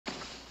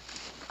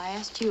I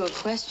asked you a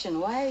question.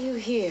 Why are you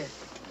here?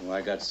 Well,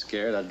 I got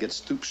scared. I'd get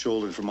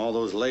stoop-shouldered from all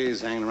those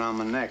lays hanging around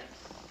my neck.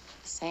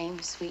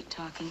 Same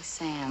sweet-talking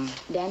Sam.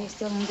 Danny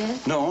still in bed?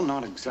 No,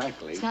 not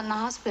exactly. He's not in the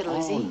hospital,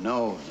 is he? Oh,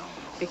 no.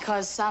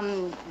 Because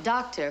some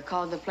doctor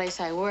called the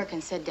place I work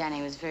and said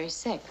Danny was very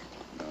sick.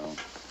 No,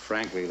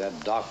 frankly, that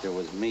doctor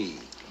was me.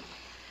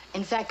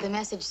 In fact, the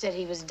message said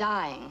he was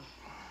dying.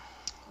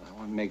 I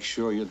want to make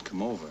sure you'd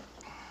come over.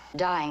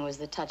 Dying was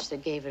the touch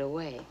that gave it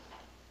away.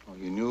 Oh,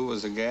 you knew it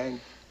was a gag?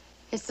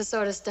 It's the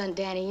sort of stunt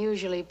Danny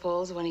usually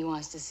pulls when he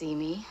wants to see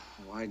me.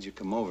 Why'd you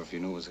come over if you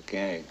knew it was a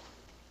gag?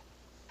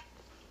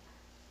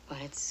 But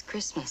it's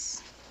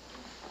Christmas.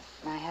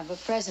 And I have a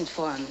present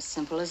for him, as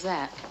simple as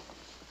that.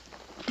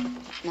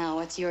 Now,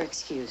 what's your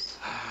excuse?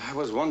 I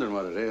was wondering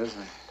what it is.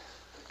 I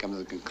come to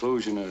the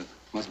conclusion it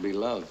must be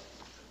love.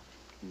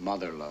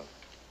 Mother love.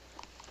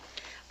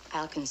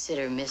 I'll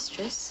consider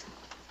mistress,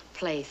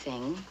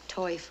 plaything,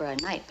 toy for a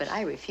night, but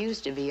I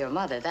refuse to be your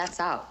mother. That's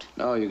out.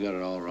 No, you got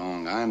it all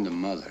wrong. I'm the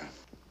mother.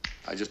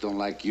 I just don't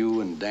like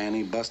you and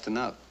Danny busting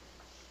up.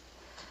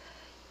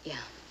 Yeah.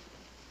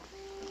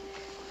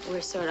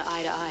 We're sort of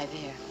eye to eye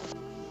there.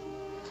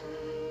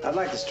 I'd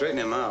like to straighten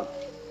him out.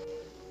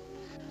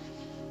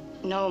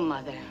 No,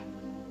 Mother.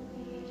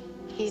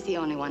 He's the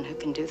only one who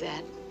can do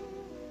that.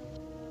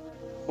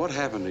 What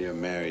happened to your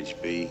marriage,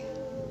 Bea?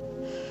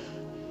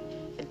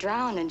 It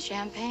drowned in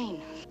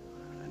champagne.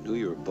 I knew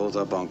you were both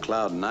up on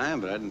cloud 9,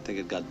 but I didn't think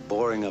it got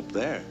boring up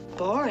there.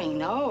 Boring?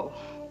 No.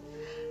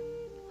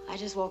 I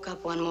just woke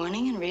up one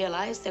morning and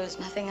realized there was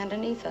nothing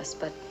underneath us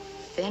but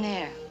thin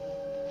air.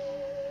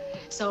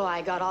 So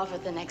I got off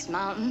at the next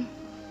mountain,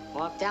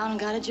 walked down and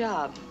got a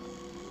job.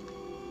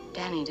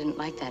 Danny didn't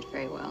like that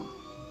very well.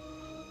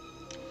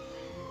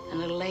 A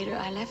little later,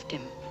 I left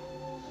him.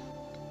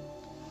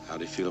 How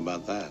do you feel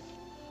about that?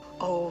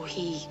 Oh,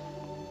 he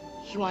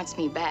wants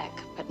me back,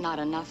 but not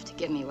enough to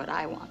give me what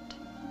I want.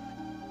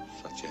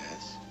 Such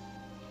as?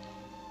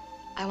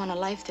 I want a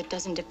life that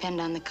doesn't depend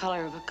on the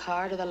color of a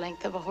card or the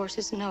length of a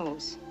horse's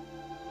nose.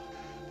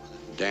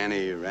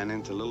 Danny ran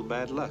into a little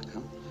bad luck, huh?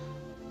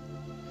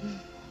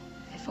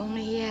 If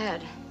only he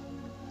had.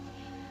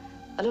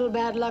 A little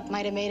bad luck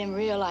might have made him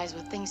realize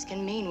what things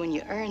can mean when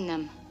you earn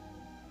them.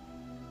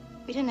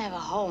 We didn't have a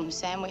home,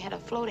 Sam. We had a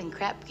floating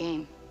crap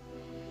game.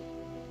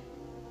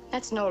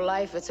 That's no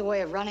life. It's a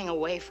way of running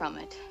away from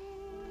it.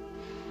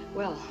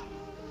 Well,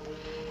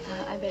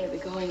 I better be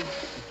going.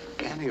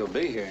 Danny will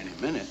be here any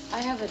minute.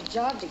 I have a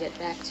job to get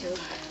back to.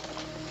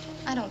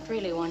 I don't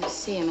really want to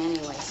see him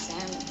anyway,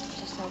 Sam. There's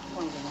just no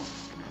point in it.